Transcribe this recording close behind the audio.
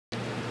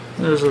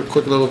There's a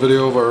quick little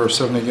video of our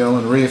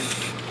 70-gallon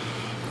reef.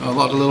 A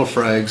lot of little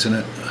frags in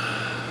it.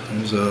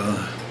 There's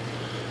a,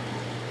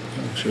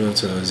 I'm sure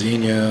that's a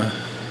Xenia.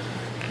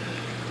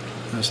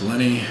 That's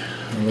Lenny,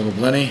 a little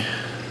Blenny.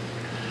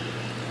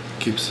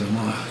 Keeps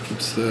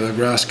the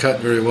grass cut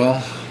very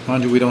well.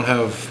 Mind you, we don't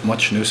have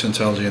much nuisance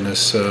algae in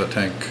this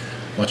tank,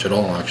 much at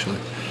all actually.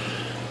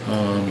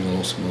 Some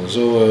little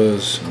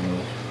zoas, some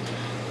little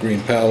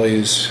green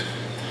pallies,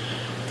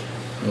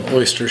 a little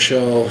oyster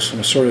shell, some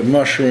assorted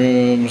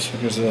mushrooms.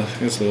 There's a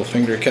little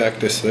finger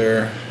cactus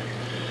there.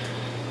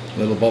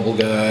 Little bubble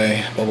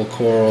guy, bubble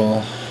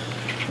coral,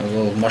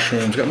 little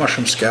mushrooms. Got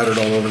mushrooms scattered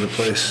all over the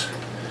place.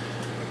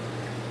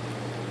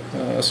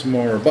 Some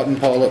more button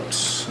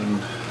polyps, and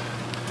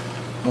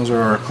those are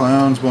our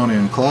clowns, Bonnie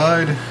and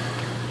Clyde.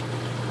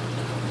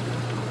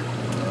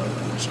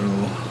 There's our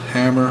little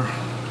hammer,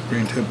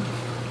 green tip.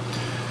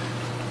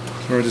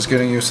 So we're just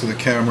getting used to the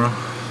camera.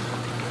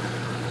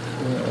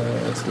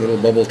 It's a little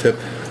bubble tip,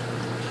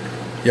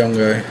 young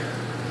guy,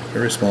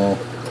 very small.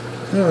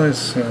 Oh,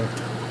 he's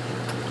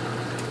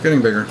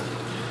getting bigger.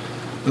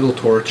 Little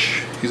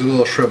torch. He's a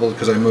little shriveled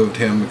because I moved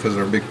him because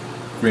our big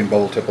green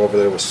bubble tip over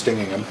there was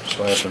stinging him,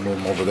 so I have to move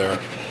him over there.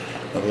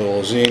 A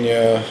little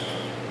Xenia,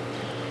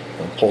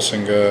 a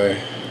pulsing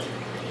guy,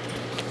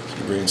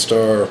 some green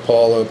star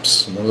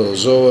polyps, and the little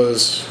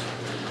zoas,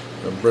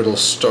 a brittle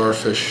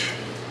starfish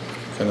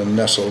kind of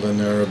nestled in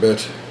there a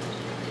bit.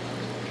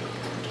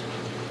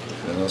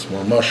 And there's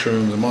more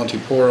mushrooms, a Monty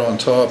Pora on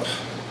top.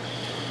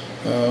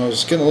 I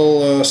was getting a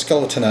little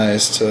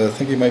skeletonized. I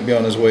think he might be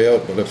on his way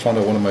out, but I found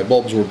out one of my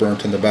bulbs were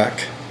burnt in the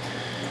back.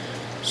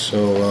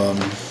 So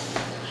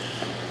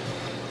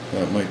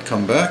that might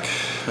come back.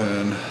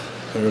 And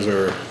there's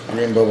our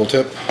green bubble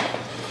tip.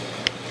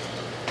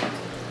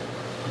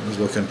 It's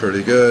looking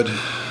pretty good.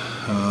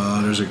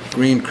 There's a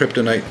green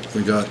kryptonite.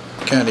 We got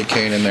candy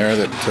cane in there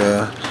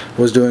that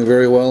was doing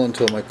very well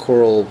until my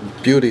coral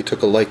beauty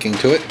took a liking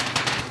to it.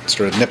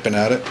 Started nipping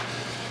at it.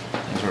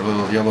 There's our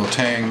little yellow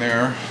tang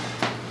there.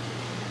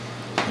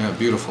 Yeah,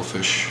 beautiful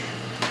fish.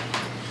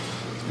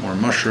 More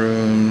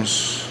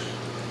mushrooms.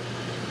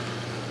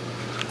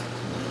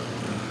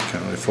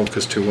 Can't really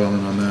focus too well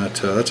in on that.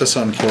 That's a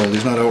sun coral.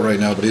 He's not out right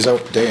now, but he's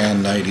out day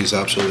and night. He's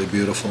absolutely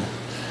beautiful.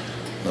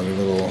 Another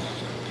little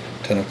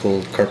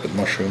tentacled carpet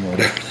mushroom, or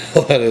whatever the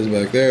hell that is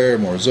back there.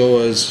 More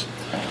zoas.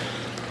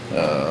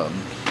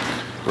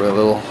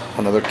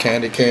 Another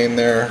candy cane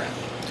there.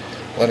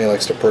 Lenny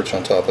likes to perch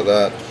on top of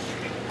that.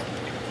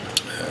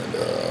 And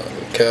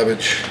little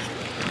cabbage.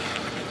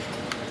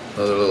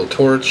 Another little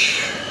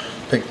torch,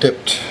 pink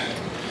tipped.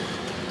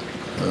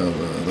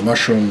 The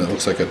mushroom that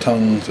looks like a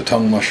tongue, the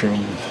tongue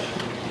mushroom.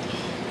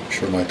 I'm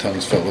sure my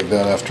tongue's felt like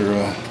that after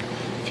a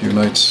few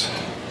nights,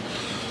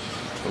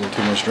 a little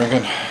too much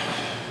drinking.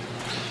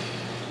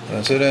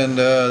 That's it, and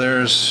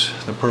there's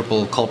the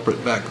purple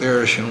culprit back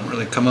there. She won't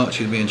really come out,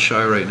 she's being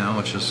shy right now,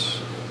 which is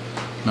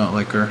not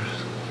like her.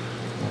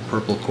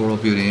 Purple coral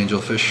beauty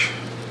angelfish.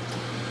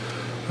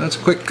 That's a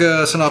quick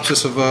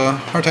synopsis of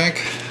our tank.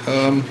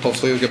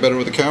 Hopefully we'll get better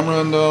with the camera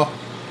and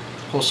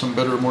post some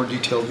better, more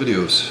detailed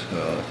videos.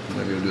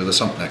 Maybe we'll do the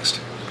sump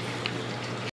next.